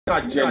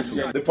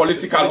gentle. The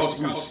political hot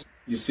goose.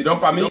 You sit down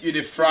by me, you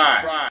the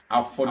fry.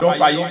 I for don't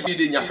buy you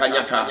the nyaka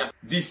nyaka.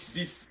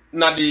 This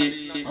na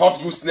the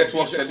Hot Goose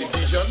Network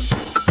television.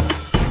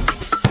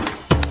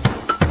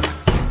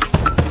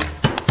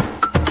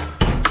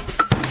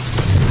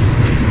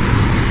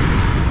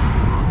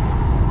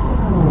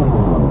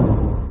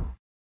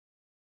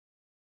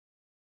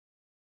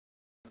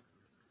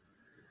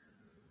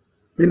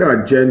 Me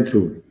not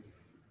gentle.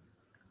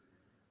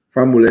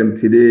 Family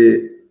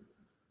today,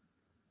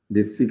 the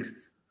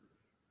 6th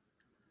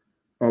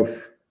of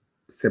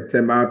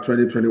September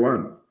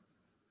 2021.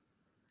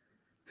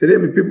 Today,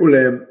 my people,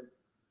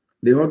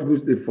 the Hot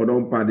Goose they for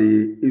down by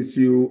the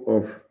issue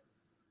of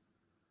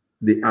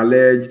the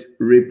alleged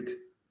raped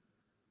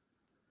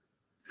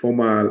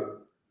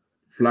former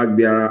flag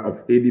bearer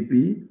of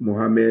ADP,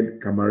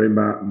 Mohammed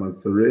Kamarainba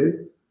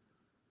Mansoure,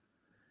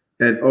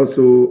 and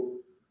also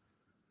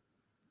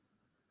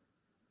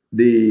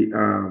the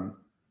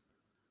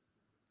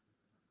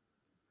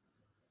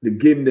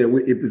game that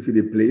we APC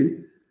they play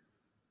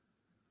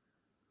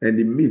and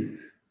the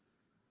myth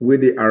where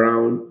they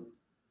around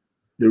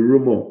the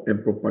rumor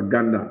and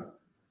propaganda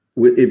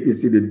where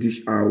APC they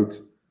dish out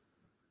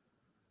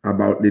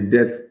about the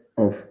death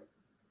of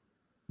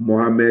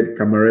Mohammed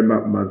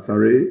Kamarainba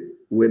Mansoure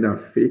when a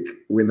fake,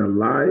 when a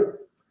lie,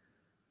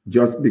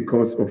 just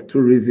because of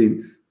two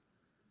reasons.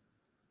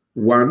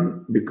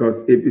 One,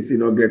 because APC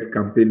not get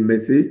campaign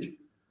message.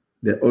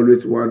 They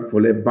always want for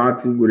the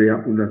bad thing where they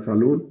happen in a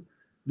salon.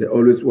 They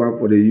always want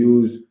for the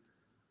use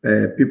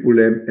people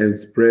and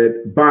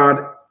spread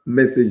bad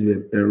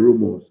messages and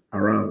rumors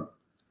around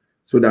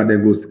so that they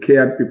go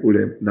scared people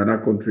in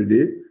that country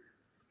day.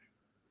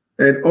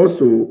 And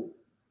also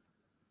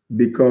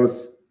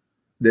because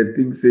they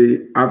think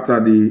say after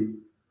the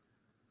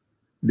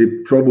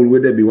trouble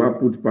where they be one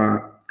put by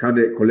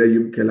candidate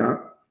Collegium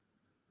Keller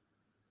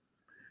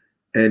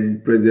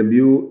and President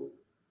Bill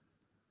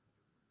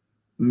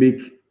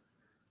make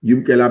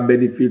Yumkela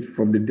benefit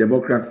from the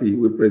democracy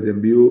where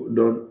President Bill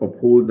don't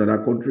uphold in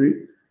that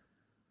country,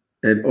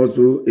 and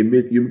also it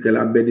make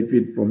Yumkela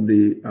benefit from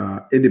the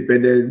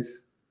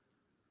independence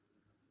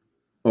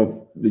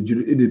of the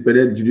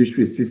independent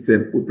judiciary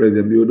system where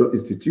President Bill don't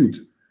institute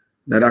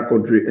in that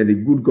country, and the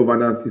good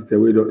governance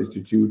system we don't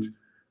institute.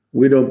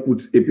 We don't put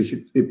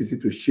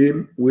APC to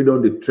shame. We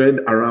don't the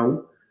trend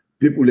around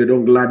people they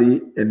don't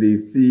gladdy and they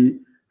see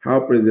how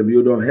President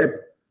Bill don't help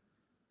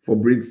for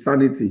bring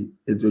sanity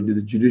into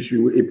the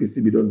judiciary where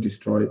APC be don't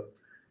destroy.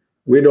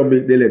 We don't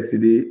make the elect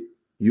today.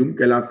 Young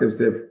Kela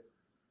self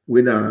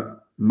when a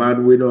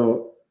man we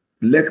don't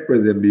elect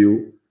President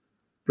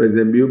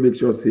Bill make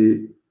sure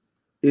say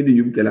in the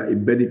Young Kela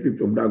it benefit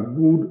from that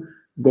good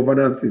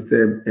governance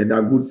system and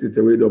that good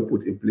system we don't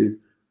put in place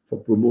for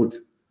promote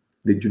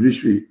the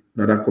judiciary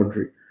in that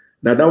country.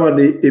 Now that one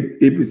the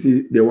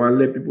APC they want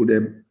let people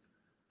them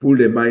pull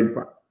their mind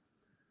back.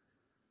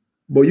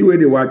 But you when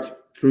they watch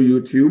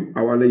through YouTube,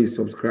 I want to let you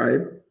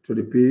subscribe to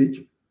the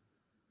page,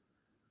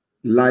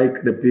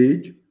 like the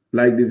page,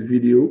 like this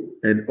video,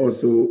 and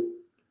also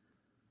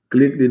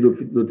click the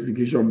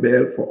notification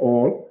bell for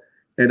all.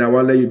 And I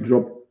want to let you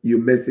drop your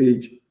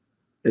message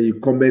and you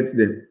comment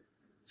them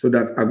so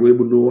that I will be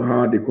able to know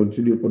how they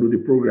continue to do the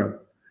program.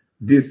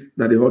 This is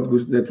the Hot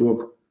Goose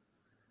Network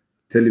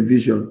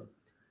television,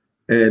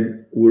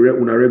 and we're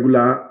on a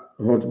regular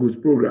Hot Goose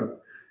program.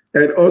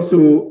 And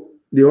also,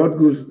 the Hot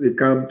Goose, they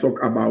come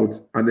talk about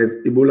Ernest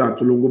Ebola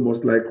Tolongo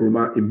most like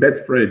Roma, a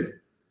best friend,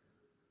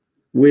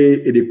 where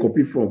they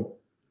copy from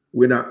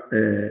when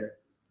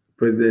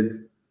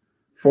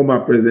former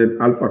President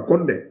Alpha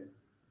Conde,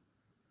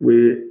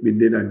 where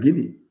been in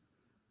Guinea,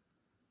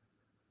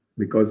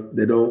 because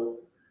they don't,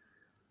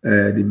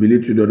 the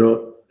military do not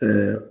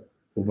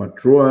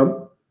overthrow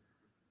them.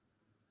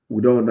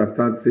 We don't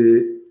understand,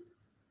 say,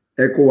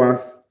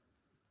 ECOWAS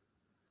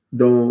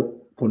don't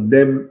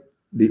condemn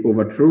the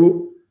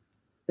overthrow.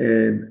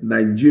 And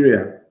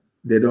Nigeria,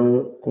 they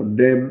don't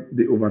condemn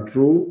the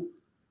overthrow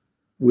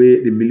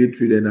where the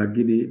military then are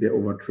Guinea they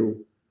overthrow.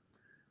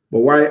 But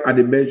why are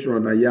they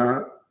mentioned I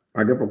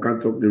get for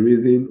can't talk the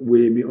reason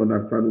where me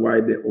understand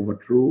why they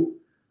overthrow,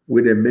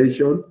 where they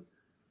mention,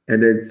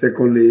 and then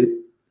secondly,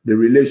 the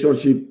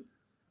relationship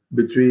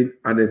between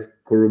Ernest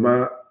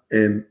Koroma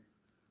and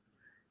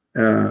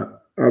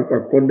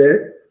Alpha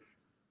Conde,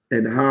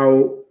 and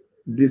how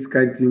this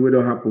kind of thing will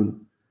not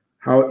happen,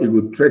 how it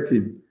would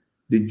threaten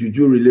the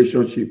Juju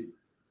relationship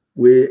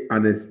where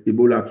Ernest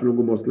Ebola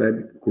Tulungu most like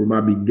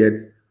Koroma be get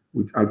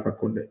with Alpha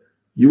Conde.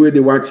 You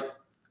will watch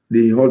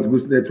the Hot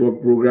Goose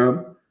Network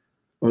program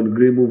on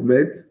Green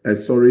Movement,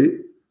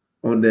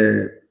 on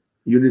the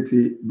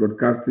Unity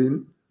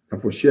Broadcasting,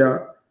 and for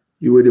share.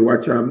 You will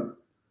watch them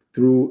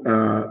through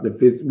the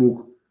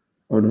Facebook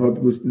on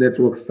Hot Goose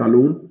Network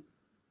Saloon.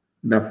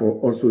 Now for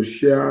also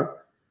share,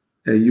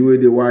 and you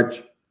will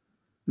watch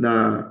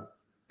na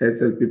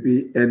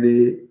SLPP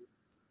any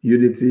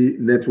Unity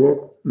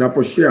Network. Now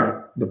for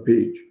share the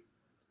page.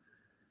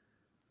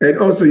 And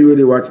also you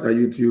will watch on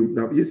YouTube.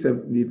 Now you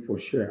self need for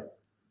share.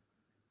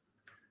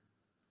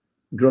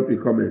 Drop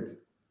your comments.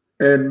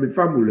 And my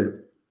family.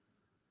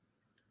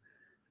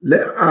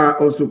 Let us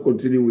also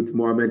continue with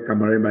Mohammed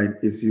Kamarainba in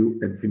issue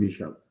and finish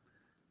up.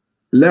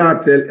 Let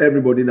us tell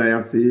everybody now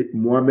say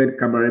Mohammed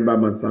Kamarainba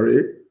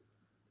Mansare,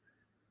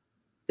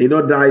 he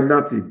not die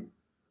nothing.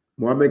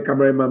 Mohammed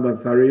Kamarainba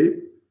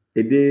Mansare,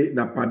 a day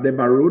na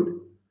Pademba Road,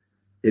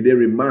 a day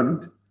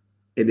remand,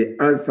 a day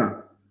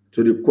answer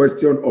to the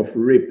question of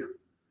rape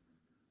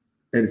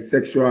and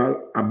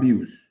sexual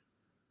abuse.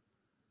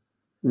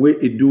 Where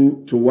it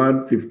do to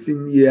one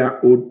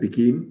 15-year-old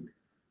Pekin,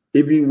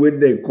 even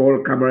when they call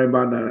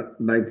Kamarainba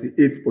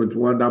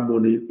 98.1 that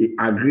morning, he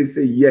agrees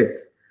say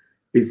yes.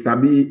 It's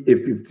Sabi a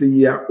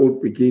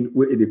 15-year-old Pekin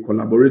where they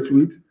collaborate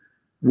with,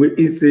 where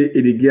he say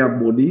he get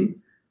money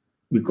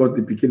because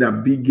the Pekin a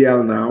big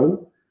girl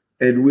now,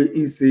 and where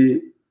he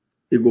say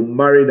he go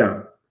marry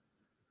them.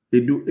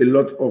 They do a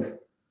lot of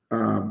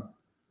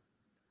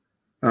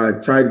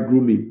child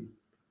grooming,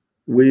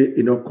 where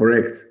not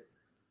correct.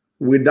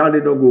 Without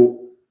it not go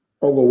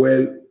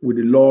well with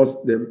the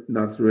laws them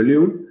in Sierra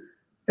Leone,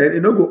 and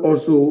it not go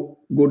also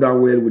go down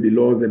well with the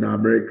laws in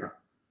America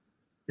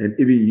and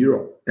even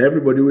Europe.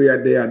 Everybody we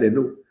are there, they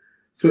know.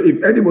 So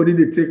if anybody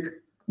they take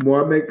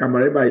Mohammed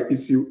Kamarainba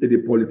issue and they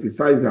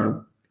politicize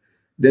them,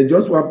 they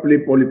just want to play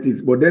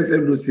politics, but then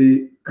some to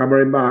see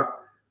Kamarainba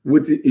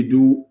what he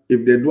do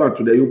if they do it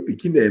to their own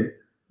picking them,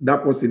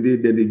 that person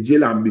they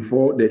jail them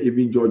before they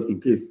even judge in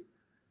case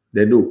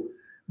they know.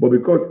 But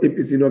because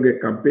APC not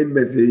get campaign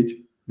message,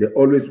 they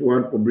always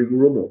want to bring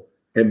rumor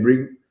and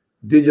bring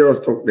dangerous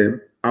talk them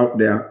out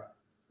there.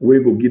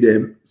 We go give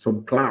them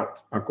some clout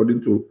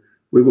according to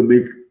we go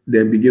make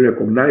them begin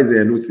recognize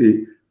and we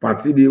say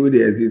party the way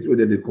they exist, what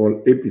they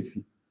call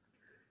APC.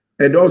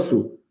 And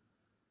also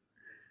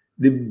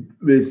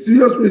the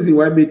serious reason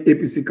why make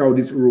APC call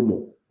this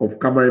rumor of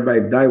Kamarainba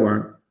in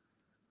Taiwan,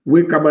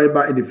 where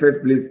Kamarainba in the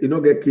first place, he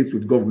not get case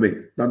with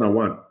government. That's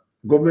one.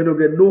 Government don't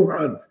get no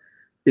hands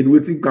in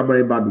waiting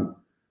Kamarainba do.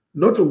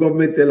 Not to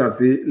government tell us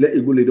say let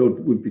it go lay down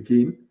people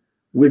Pekin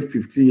with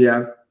 15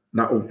 years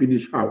now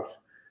unfinished house.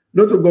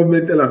 Not to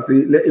government tell us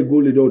say let it go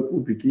lay down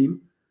people Pekin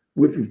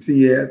with 15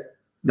 years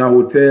now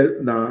hotel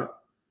now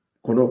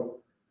kono.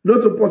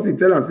 Not to person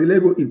tell us say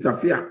let go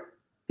interfere.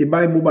 He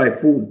buy mobile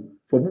phone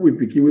for people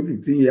Pekin with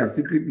 15 years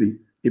secretly.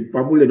 If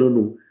family don't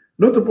know.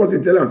 Not to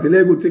person tell us say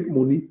let go take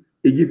money.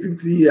 He give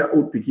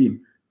 15-year-old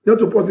Pekin. Not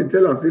to person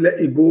tell us say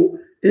let it go.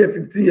 A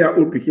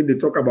 15-year-old Pekin they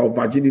talk about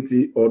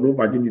virginity or no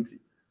virginity.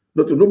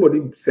 Not to nobody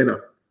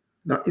sender.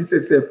 Now it's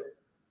self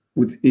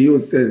with a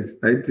own sense.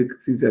 I take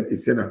since a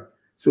sender.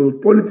 So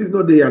politics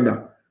not there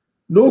under.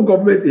 No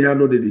government here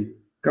no day.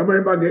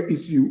 Kamarainba get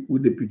issue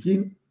with the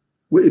Pekin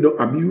where you don't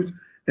abuse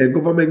and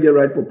government get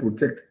right for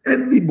protect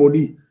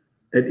anybody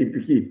and in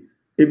Pekin.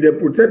 If they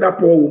protect that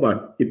poor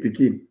woman in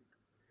Pekin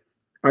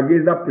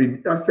against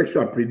that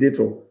sexual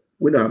predator,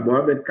 when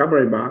Mohammed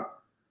Kamarainba,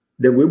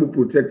 then we will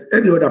protect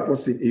any other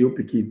person in your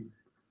Pekin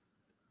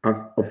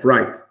as of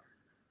right.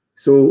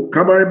 So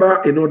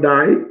Kamarainba you know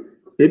die.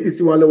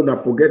 APC wale will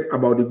not forget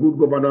about the good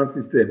governance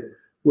system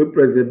where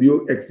President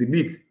Bio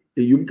exhibits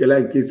in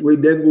Yumkela in case we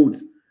then go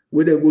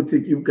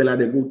take Yumkela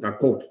then go to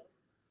court.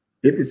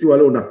 APC wale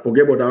will not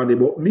forget about that one.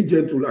 But me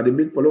gentle and the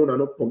make follow will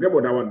not forget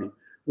about that one.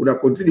 We will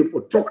continue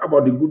for talk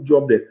about the good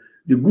job there,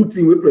 the good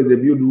thing where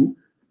President Bio do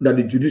that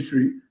the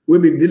judiciary we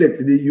make delect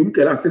today.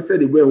 Yumkela said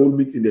they go and hold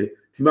meeting there.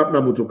 Timap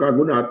na motoka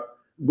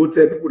go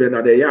tell people that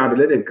at the yard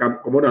let them come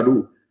on and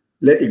do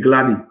let it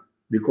gladly.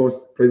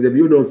 Because President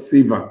Bio don't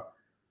save her.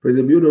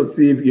 President Bio don't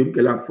save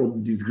Yumkela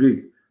from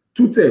disgrace.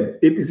 2 term,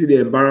 APC they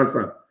embarrass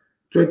her.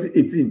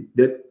 2018,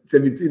 then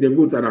 17, they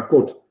go to an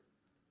court.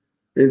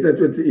 Inside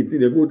 2018,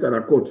 they go to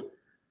an court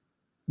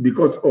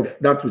because of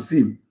that to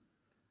see.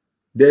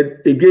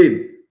 Then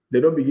again, they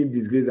don't begin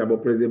disgrace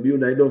about President Bio.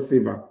 Now they don't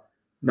save her.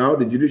 Now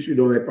the judiciary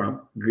don't help her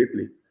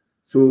greatly.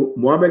 So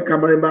Mohammed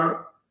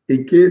Kamarainba,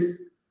 in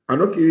case I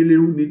not really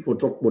need for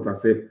talk about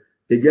herself.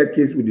 They get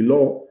case with the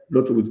law,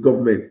 not with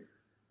government.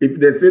 If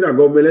they say that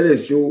government, let them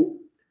show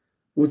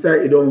who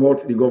say it don't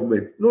hurt the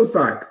government. No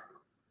side.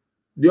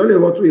 The only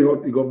hurt we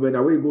hurt the government,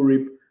 and we go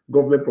rape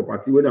government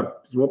property when a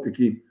small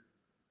picking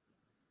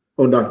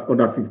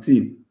under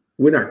 15,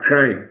 when a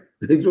crime.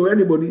 So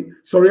anybody,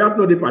 sorry, I'm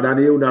not the pardon,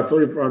 una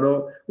sorry for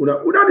no,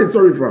 una they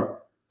sorry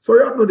for.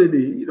 Sorry, I'm not the day.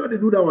 You know they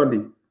do that one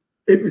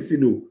day. APC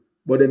no,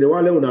 but then the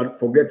one una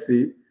forget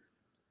say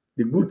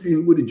the good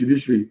thing with the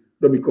judiciary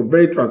don't become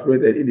very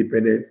transparent and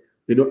independent.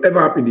 It don't ever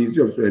happen in the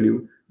history of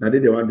Israel. Now they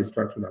want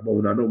distraction, but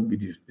we not be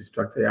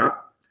distracted. Yeah?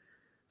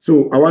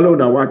 So I want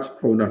to watch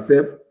for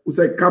yourself. Who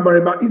say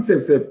Kamarainba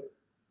itself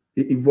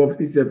involves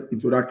itself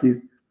into that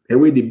case, and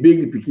when they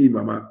beg the pikin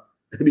mama,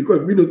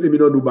 because we don't say we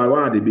don't do bad, why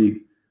are they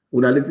big?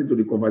 When I listen to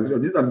the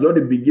conversation, this is just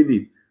the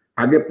beginning.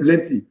 I get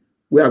plenty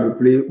where I go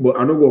play, but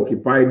I'm not going to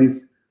occupy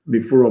this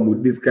forum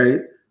with this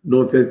kind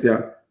nonsense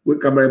here. When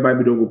Kamarainba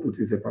me don't go put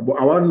himself. But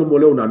I want no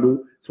more una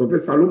know. Something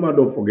Saloma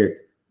don't forget.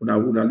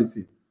 Una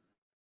listen.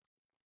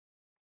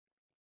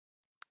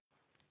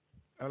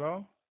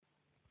 Hello?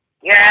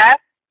 Yeah.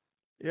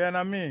 Yeah,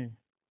 na me.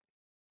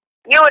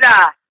 You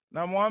da.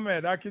 Now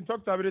Mohammed, I can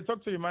talk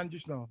to you man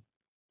just now.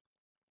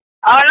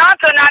 Oh, not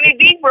to my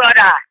big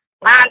brother.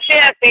 I'm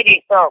CFA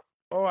the talk.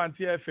 Oh, and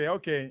TFA.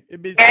 Okay. Yes,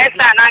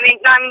 and I'm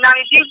big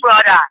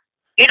brother.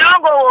 You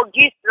don't go with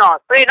gist now,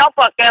 so you don't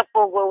forget to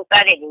go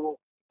outside anymore.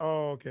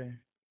 Oh, okay.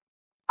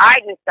 I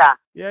do, sir.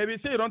 Yeah, we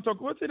say you don't talk.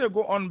 What say they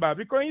go on, ba?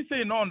 Because he say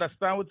you don't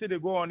understand what say they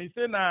go on. He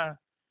say na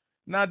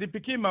the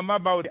pikin mama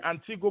about the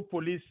Antigua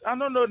police. I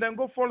don't know. Then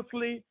go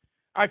falsely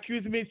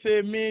accuse me,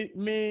 say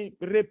me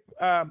rape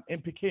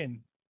in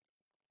Pekin.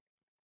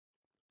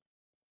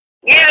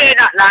 Yeah,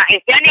 now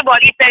if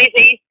anybody tell you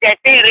say they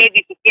say rape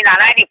in Pekin, I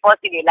like the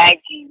person they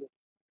like you.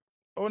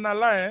 Oh, na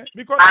lie, eh?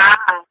 Because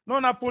no,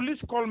 na police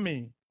call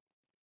me.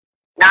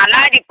 Now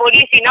like the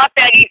police, you not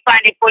tell you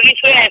find the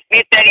police where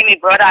they telling me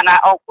brother na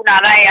uncle na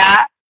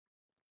lie.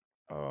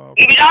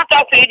 Okay. If you don't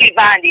talk to the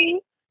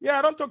Vandy. Yeah,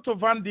 I don't talk to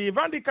Vandy.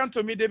 Vandy came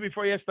to me day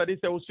before yesterday.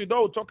 Say, Usido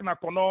will talk na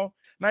kono.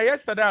 Now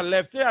yesterday I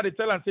left. Say I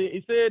tell and say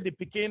he say the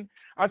Pekin.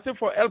 I say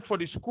for help for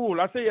the school.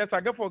 I say yes, I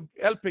get for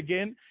help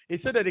again. He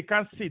said that they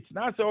can't sit.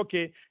 Now I say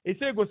okay. He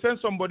say go send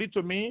somebody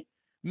to me.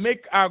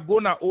 Make I go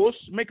na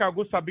host. Make I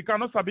go sabi.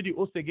 Cannot sabi the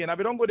host again. I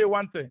don't go there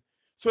one thing.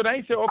 So then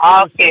he say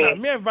okay.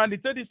 Me and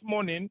Vandy tell this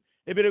morning.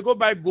 If they go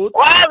buy goat.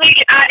 Where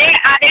which are they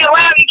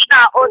where which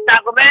now host I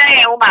go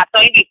buy woman so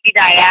in the kid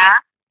ya.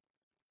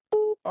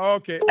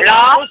 Okay. Hello?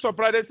 I'm so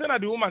surprised. They say that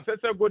the woman says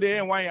go there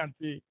and wine and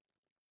see.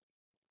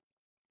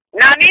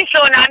 Nami so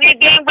nami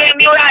being where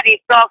me where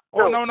they talk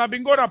to. Oh, now na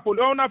bingo na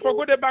poli. Oh, na for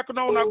go there back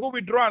now. Na go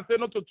withdraw and say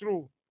not to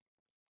true.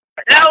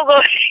 No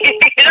go.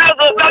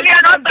 But me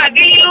not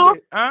sabi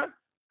you. Huh?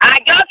 I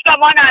just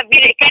come on and be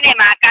the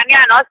Kenema. Can you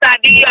not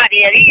sabi you are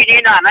the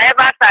reason or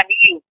never sabi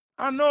you?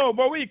 I know,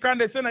 but we can't.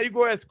 They say that you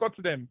go escort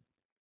them.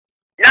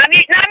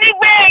 Nami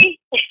way.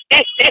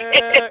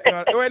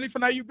 Well, if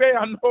now you pay,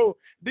 I know.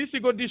 This you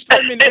go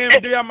destroy me name.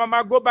 Do your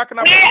mama go back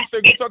now? Okay,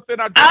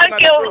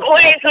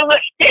 wait.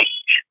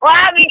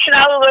 Why which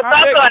now we go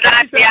talk on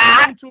that,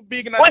 yeah? Too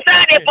big now. What's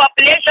the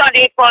population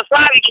they cost?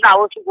 Why which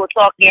now we go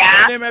talk,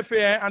 yeah?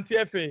 MFA and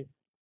TFA.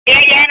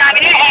 Yeah, now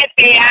we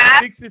FA,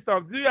 yeah? Big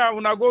sisters. Do you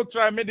when I go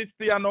try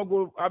medicine and no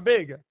go a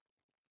beg?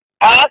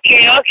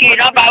 Okay.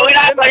 No, but we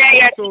not going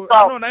yet to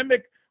talk. No, I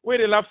make where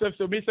they laugh self,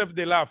 so me self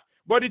they laugh.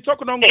 But the talk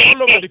don't go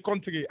all over the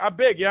country. I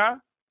beg, yeah?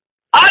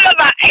 All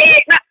over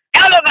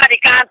the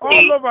country.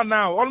 All over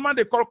now. All man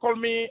they call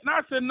me. Now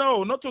I say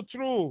no, not too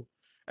true.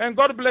 And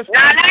God bless you.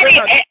 Now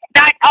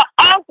that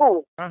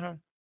uncle.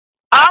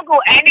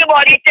 Uncle,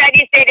 anybody tell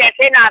you say they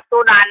say not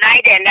so na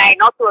lie they lie,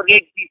 not to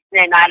rape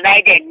business, na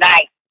lie they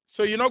lie.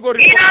 So you not go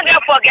you not gonna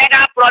forget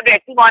that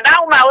project. But that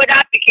woman with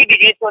that picky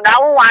be so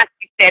now who wants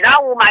to say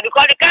that woman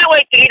because they can't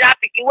wait to eat that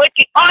picky, wait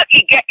till all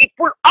he get he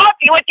pull off,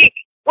 wait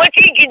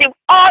till give him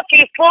all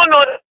his phone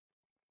or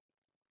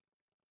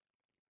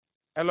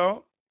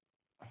Hello?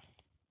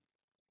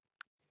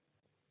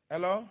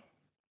 Hello?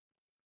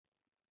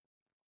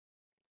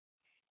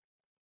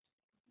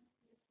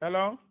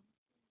 Hello?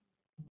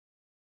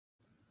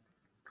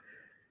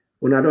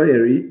 When I don't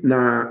hear it,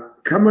 now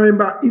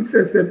Kamarainba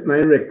itself now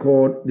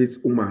record this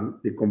woman,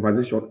 the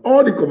conversation,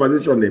 all the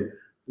conversation them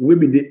will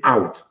be the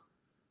out,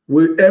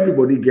 where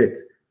everybody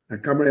gets.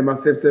 And Kamarainba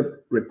self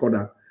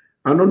recorder.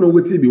 I don't know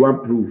what it be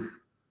one proof.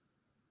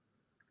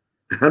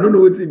 I don't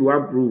know what it be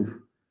one proof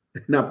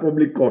in a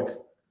public court.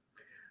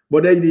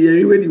 But then the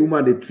area where the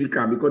woman they trick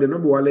her because the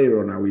number one lay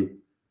run away.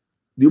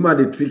 The woman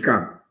they trick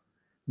her.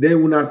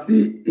 Then when I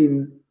see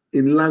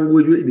in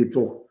language where they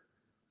talk,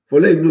 for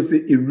let you know say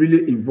it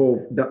really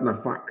involved that na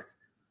fact.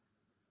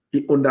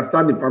 He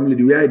understand the family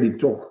the way they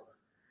talk.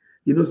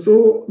 You know,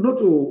 so not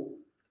to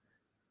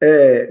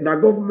na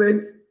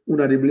government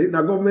una they blame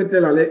na government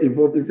tell her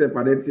involved in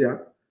self-identity.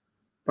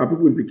 For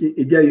people in Pekin,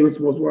 again you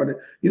small one.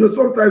 You know,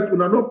 sometimes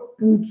una not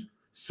put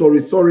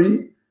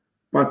sorry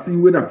party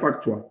when a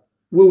factual.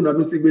 We will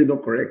not say we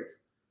not correct.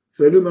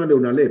 So every man they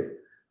will not left.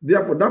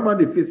 Therefore, that man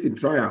they face in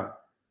trial.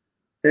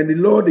 And the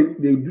law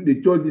they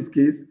judge this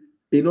case,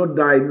 he not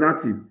die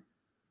nothing.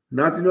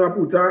 Nothing no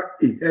put her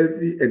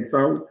healthy and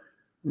sound.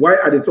 Why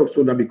are they talk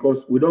so now?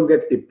 Because we don't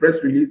get a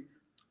press release,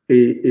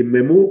 a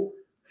memo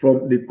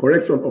from the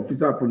correction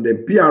officer, from the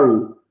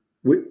PRO,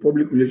 with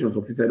public relations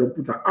officer, don't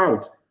put her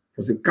out.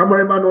 For say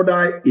Kamarainba no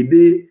die a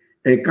day,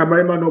 and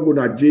Kamarainba no go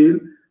to jail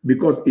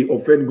because he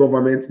offend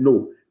government.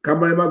 No.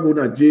 Kamarainba go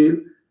to jail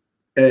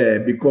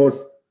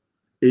because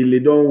he lay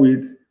down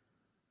with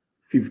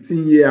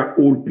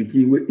 15-year-old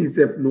pikin we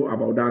himself know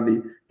about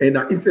that. And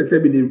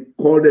instead they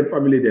call them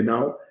family there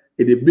now,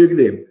 and they beg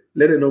them,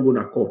 let them not go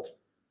to court.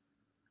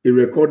 He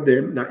record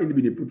them, now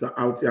they put her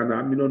out here, and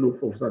I mean not know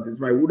for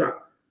satisfy who that.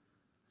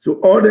 So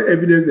all the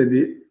evidence and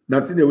they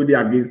nothing they will be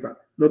against her,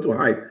 not to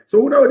hide. So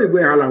who they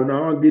go holla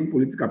now gain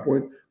political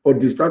point or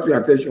distract your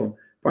attention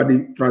for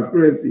the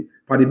transparency,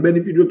 for the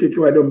benefit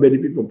I don't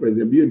benefit from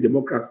President Bureau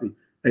democracy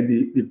and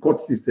the court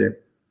system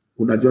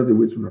will not just the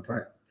waste of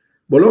time.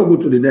 But let's go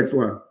to the next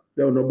one.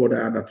 They will not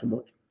bother that too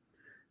much.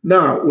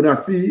 Now, when I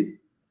see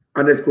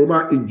Ernest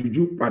Koroma'S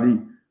Juju party,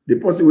 the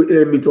person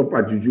will meet up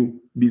at Juju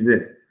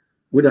business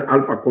with an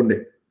Alpha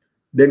Conde.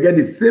 They get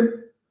the same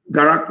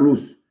garage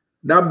clothes,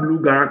 that blue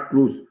garage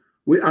clothes,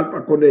 where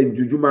Alpha Conde and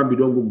Juju man be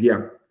don't go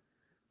gear.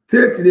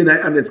 30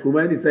 night and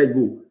Koroma inside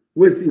go.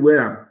 We see where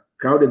I'm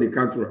crowded the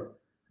counter.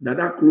 Now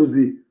that close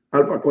the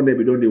Alpha Conde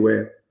be done the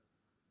wear.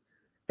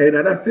 And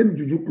at that same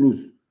Juju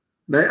close.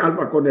 Now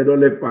Alpha Conde don't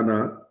left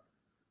pana.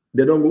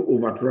 They don't go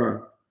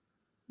overthrown.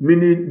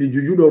 Meaning the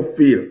Juju don't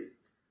fail.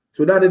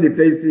 So that they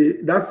tell you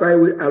say that side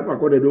way Alpha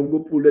Conde don't go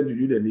pull the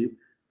Juju then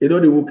you know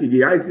the work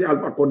again. I see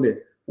Alpha Conde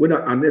when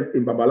Ernest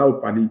in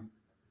Babalao Paddy.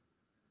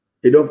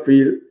 It don't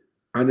fail.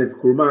 Ernest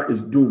Koroma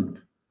is doomed.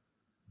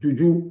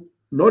 Juju,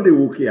 not the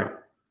work here.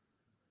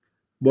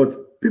 But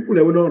people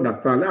they will not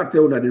understand. I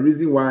tell you that the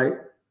reason why,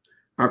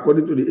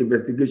 according to the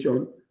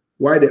investigation,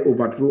 why they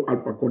overthrew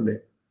Alpha Conde,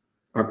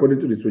 according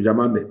to the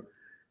Sojamande,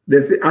 they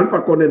say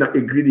Alpha Conde is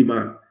a greedy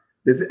man.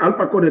 They say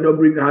Alpha Conde don't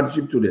bring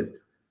hardship to them.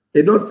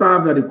 He don't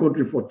serve in the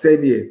country for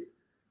 10 years.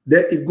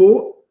 Then he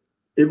go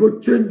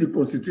change the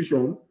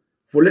constitution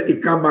for let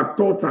it come back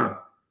total.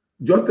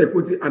 Just like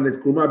what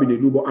Ernest Koroma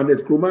been do, but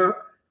Ernest Koroma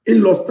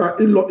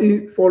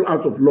he fall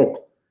out of luck.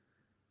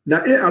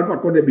 Now, Alpha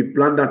Conde be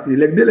planned that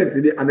like they like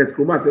today, Ernest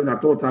Koroma said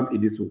that all time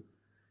it is so.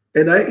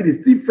 And it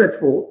is still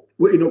faithful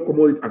where you know come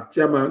out as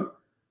chairman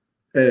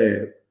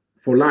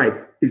for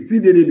life. It's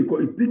still there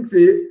because it thinks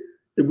it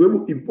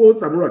will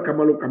impose Samura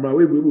Kamara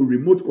where we will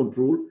remote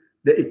control.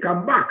 Then it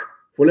come back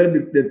for let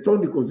they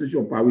turn the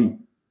constitution power.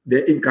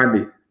 They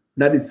incarnate.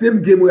 Now the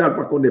same game where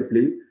Alpha Conde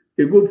play,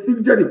 they go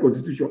figure the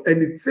constitution.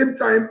 And at the same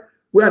time,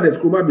 where Ernest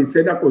Koroma be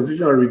said that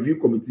constitutional review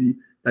committee,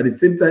 at the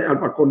same time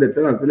Alpha Conde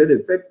tell us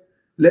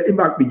let him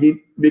back begin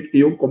make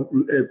a own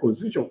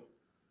constitution.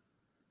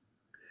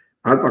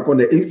 Alpha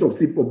Conde he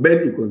succeed for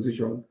bend the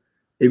constitution.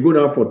 He go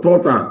down for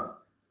third time.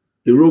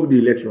 He rogue the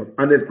election.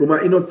 Ernest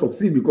Koroma he not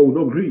succeed because we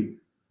not agree.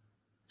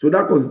 So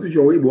that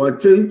constitution we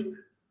want change.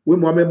 When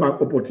Mohammed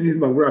Bank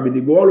opportunism and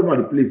they go all over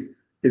the place.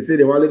 They say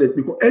they want it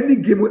because any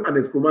game with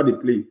Ernest Koroma they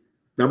play.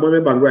 Now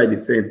Mohammed Bank they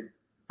send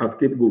as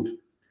scapegoat.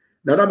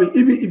 Now that means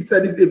even if say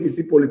this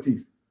APC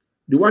politics,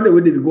 the one that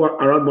way they go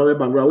around Mohammed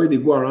Bank, where they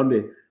go around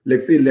there.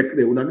 Like say, like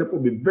they will therefore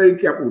be very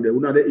careful with the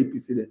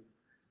APC there.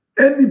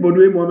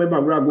 Anybody who Mohammed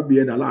Bangra go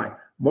behind a lie.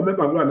 Mohammed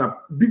Bangra is a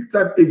big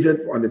time agent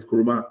for Ernest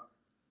Koroma.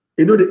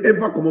 You know they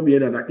ever come on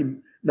behind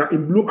now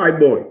in blue eye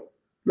boy.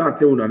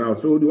 That's it now.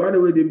 So the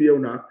one way they be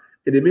now,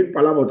 they make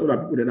palaver to the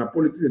people, then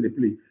politics and they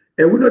play.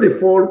 And we know they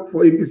fall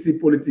for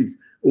APC politics.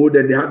 Or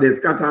then they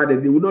scatter,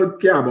 and they will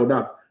not care about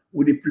that.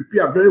 We they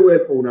prepare very well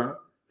for now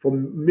for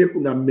make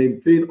una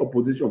maintain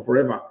opposition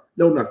forever.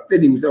 Now una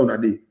steady with una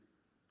day.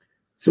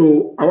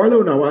 So I want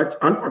to watch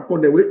Alpha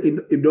Conde way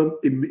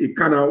in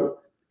canal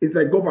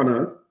inside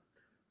governance.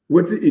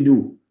 What did he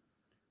do?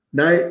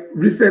 Now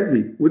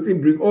recently, what he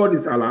bring all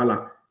this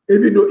ala.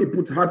 Even though he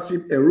put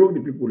hardship and rogue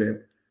the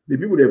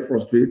people they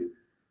frustrate.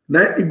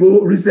 Now he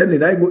go recently.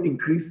 Now he go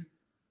increase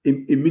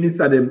in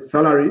minister them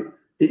salary.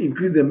 He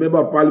increase the member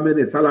of parliament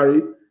their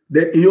salary.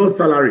 Then in your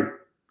salary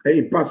and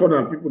in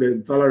personal people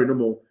their salary no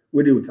more.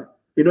 With the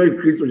you know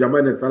increase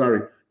Sojamande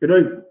salary. You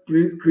know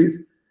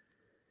increase.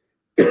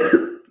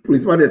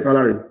 Policeman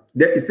salary.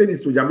 Then he said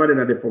this Sojamande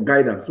and they for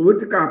guidance. So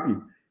what's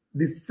happen?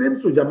 The same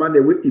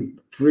Sojamande where he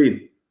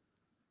train.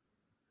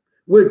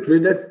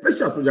 The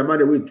special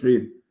Sojamande where he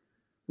train.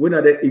 When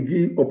they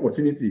give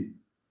opportunity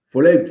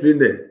for let train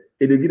them,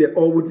 and they give them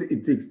all what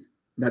it takes.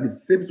 Now the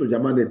same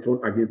Sojamande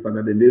turn against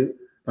another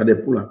and they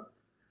pull up.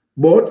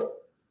 But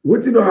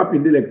what not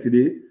happen like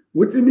today?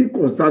 What me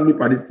concern me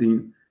by this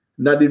thing?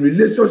 Now the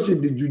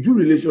relationship, the Juju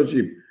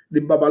relationship,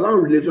 the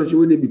Babalao relationship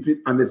when they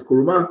between Ernest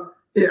Koroma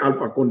and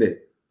Alpha Conde.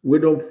 We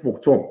don't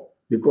fucked up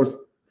because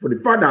for the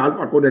fact that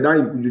Alpha Conde that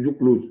in Juju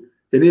close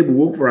and able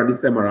work for her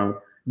this time around,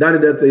 that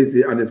they tell you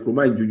say Ernest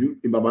Koroma in Juju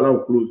in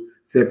Babalao close,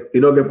 safe,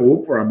 you don't get for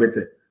work for her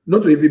better.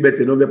 Not to even better,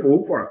 you don't get for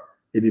work for her.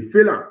 And they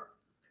fail her.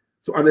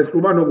 So Ernest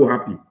Koroma not go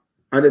happy.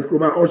 Ernest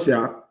Koroma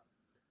Osha,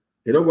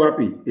 he don't go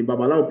happy. In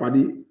Babalao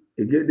party,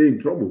 they get in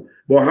trouble.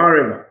 But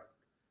however,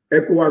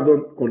 ECOWAS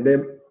don't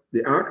condemn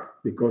the act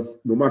because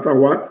no matter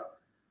what,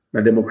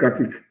 the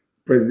Democratic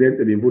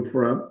president they vote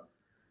for him.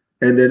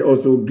 And then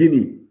also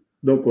Guinea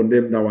don't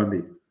condemn that one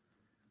day.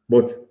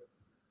 But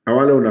I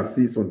want to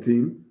see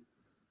something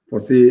for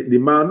say the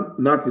man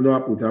not in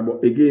Aputa,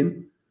 but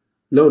again,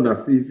 Leona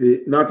see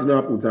say not in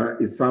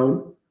Aputa is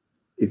sound,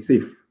 is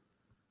safe.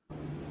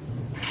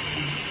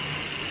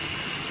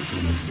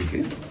 Someone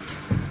speaking?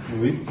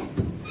 Oui.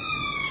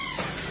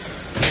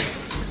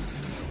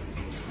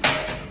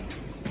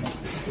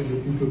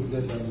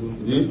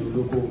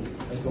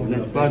 Vous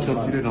n'êtes pas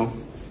torturé, non?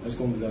 Est-ce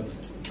qu'on vous a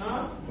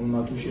on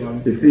a touché un...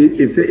 You see,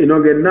 he say he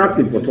don't get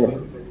nothing for talk.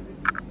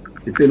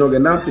 He say he don't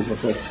get nothing for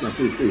talk. That's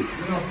what he say.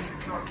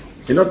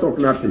 He not talk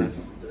nothing.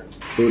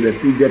 So they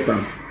still get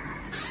him.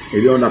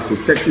 He on a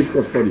protective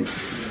custody.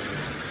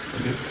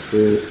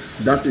 So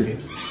that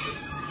is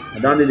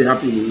that really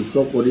happy. It's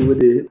somebody where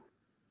they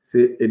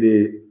say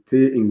they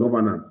stay in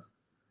governance.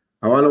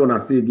 I want to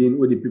say again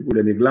where the people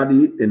then they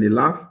gladly, then they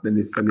laugh, then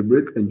they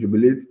celebrate and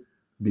jubilate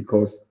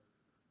because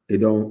they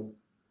don't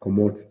come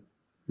out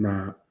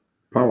na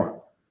power.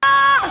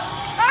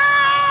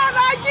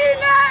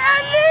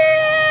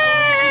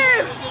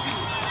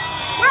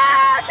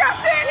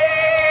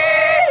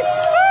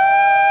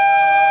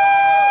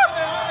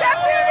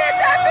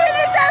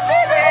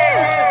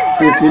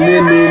 say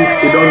Fine means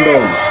it don't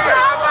done.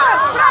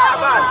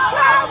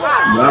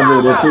 Bravo,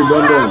 they say it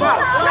don't done.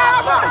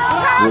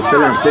 We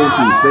tell them thank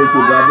you,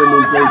 bravo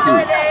means thank you.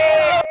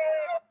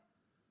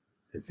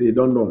 They say it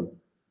don't done.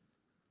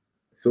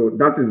 So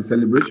that is the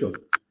celebration.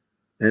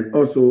 And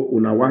also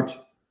on a watch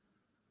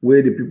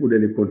where the people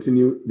then they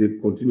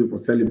continue for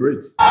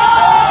celebrate.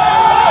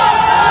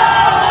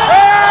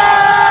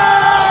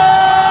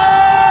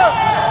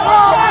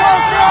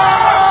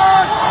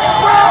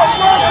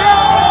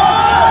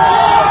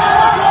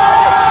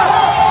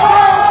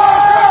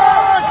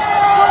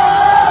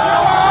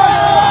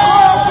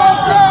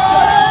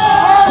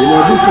 You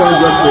know, this one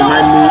just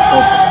remind me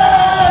of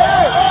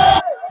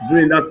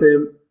during that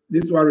time.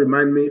 This one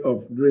remind me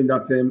of during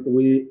that time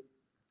we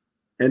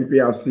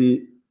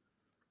NPRC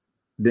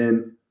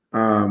then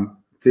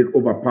take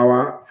over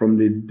power from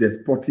the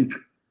despotic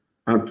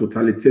and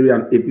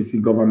totalitarian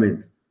APC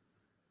government.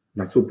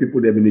 Now, so people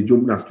they've been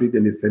jump in the street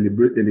and they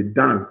celebrate and they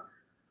dance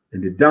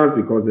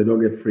because they don't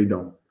get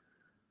freedom.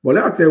 But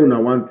let me tell you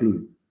now one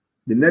thing: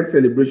 the next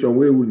celebration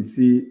we will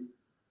see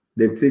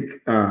they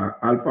take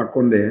Alpha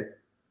Conde.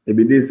 It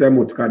be this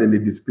same card and they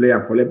display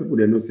and for let people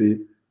they know say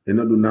they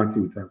not do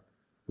nothing with them.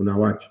 Una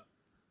watch.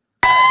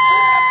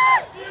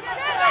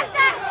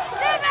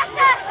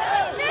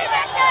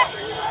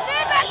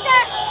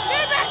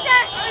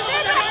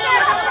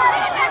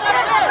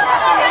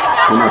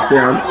 Una say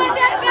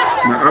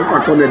na Alpha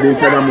Conde they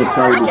say that much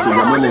card with the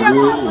man and go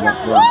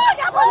overthrown.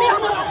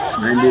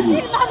 9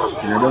 days.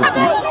 And I don't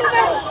see.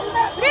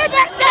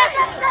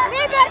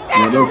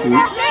 And I don't see.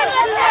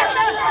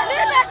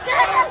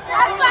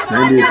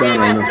 9 days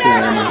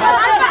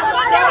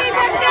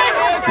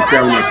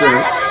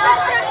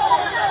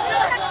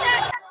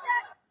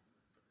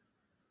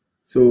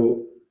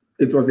So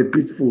it was a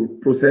peaceful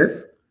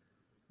process,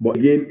 but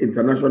again,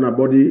 international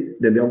body,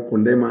 then they all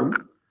condemn him.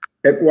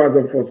 ECOWAS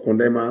of force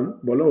condemn him,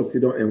 but let's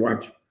sit down and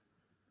watch.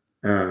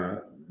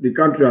 The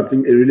country, I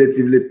think, is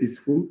relatively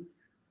peaceful,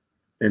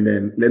 and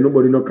then let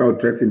nobody knock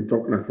out threats in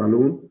talk na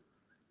Salone.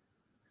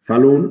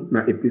 Salone,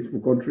 na a peaceful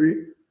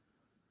country.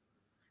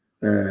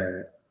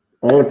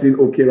 All things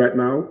okay right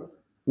now.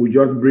 We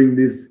just bring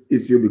this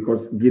issue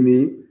because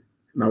Guinea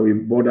now we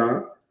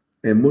border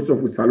and most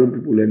of the Salone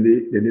people and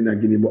they didn't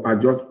Guinea, but I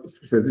just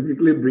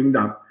specifically bring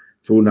that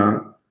to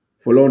now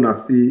follow now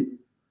see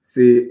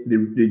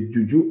the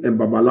Juju and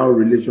Babalao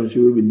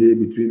relationship will be there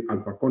between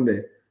Alpha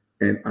Conde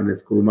and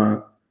Ernest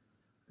Koroma.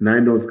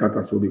 Nine don't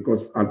scatter so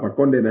because Alpha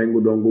Conde nine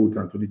go don't go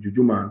to the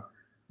Juju man.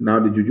 Now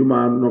the Juju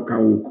man no can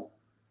walk.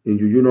 In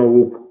Juju no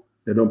walk,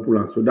 they don't pull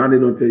out. So then they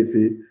don't say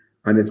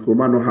and Ernest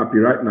Koroma not happy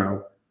right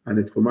now, and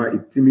Ernest Koroma is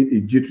timid,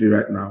 is jittery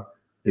right now,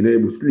 and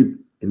able to sleep,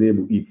 and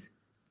able to eat.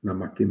 Na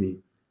makini.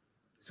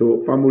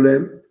 So family,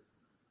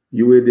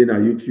 you will then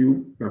on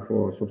YouTube now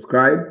for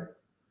subscribe,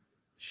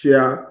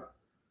 share,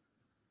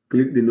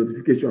 click the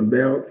notification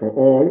bell for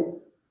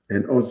all,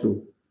 and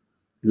also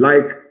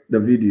like the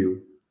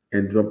video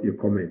and drop your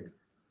comment.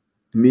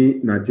 Me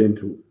na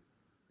gentle,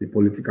 the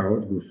political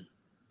hot goose.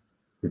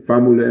 The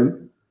family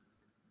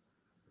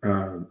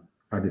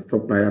at the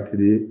stop player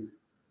today.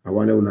 I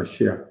want to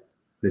share.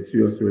 Let's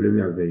see us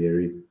really as the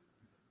year.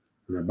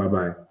 Bye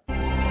bye.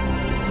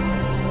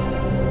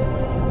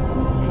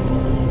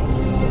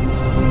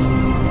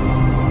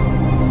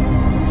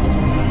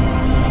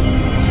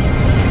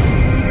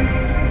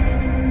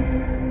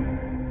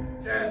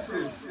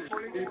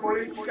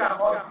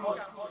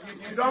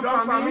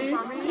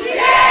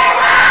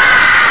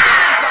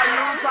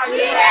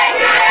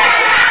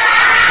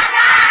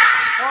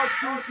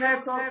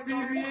 Network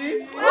TV.